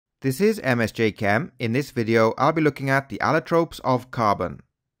This is MSJ Chem. In this video, I'll be looking at the allotropes of carbon.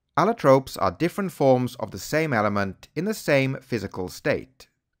 Allotropes are different forms of the same element in the same physical state.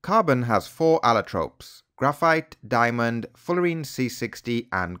 Carbon has 4 allotropes: graphite, diamond, Fullerene C60,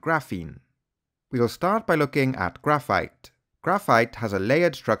 and graphene. We'll start by looking at graphite. Graphite has a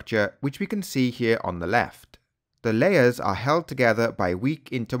layered structure which we can see here on the left. The layers are held together by weak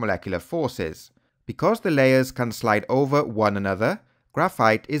intermolecular forces. Because the layers can slide over one another,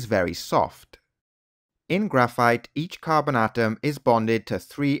 graphite is very soft. In graphite, each carbon atom is bonded to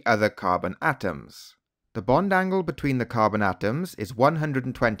 3 other carbon atoms. The bond angle between the carbon atoms is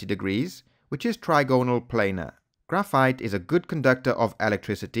 120 degrees, which is trigonal planar. Graphite is a good conductor of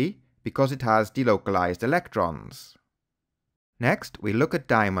electricity because it has delocalized electrons. Next, we look at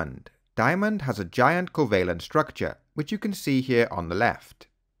diamond. Diamond has a giant covalent structure, which you can see here on the left.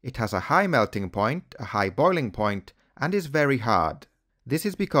 It has a high melting point, a high boiling point, and is very hard. This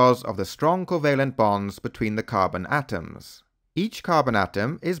is because of the strong covalent bonds between the carbon atoms. Each carbon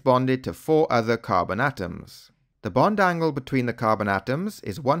atom is bonded to 4 other carbon atoms. The bond angle between the carbon atoms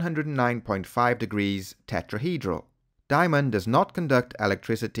is 109.5 degrees tetrahedral. Diamond does not conduct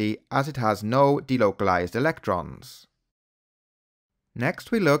electricity as it has no delocalized electrons.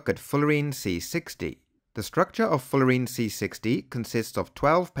 Next we look at Fullerene C60. The structure of Fullerene C60 consists of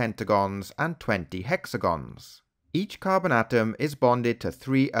 12 pentagons and 20 hexagons. Each carbon atom is bonded to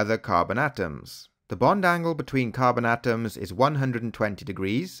 3 other carbon atoms. The bond angle between carbon atoms is 120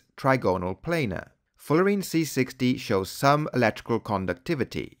 degrees, trigonal planar. Fullerene C60 shows some electrical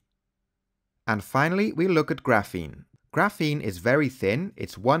conductivity. And finally, we look at graphene. Graphene is very thin,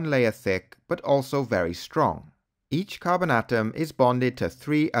 it's 1 layer thick, but also very strong. Each carbon atom is bonded to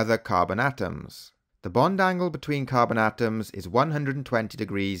 3 other carbon atoms. The bond angle between carbon atoms is 120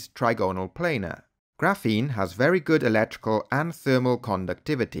 degrees, trigonal planar. Graphene has very good electrical and thermal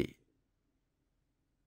conductivity.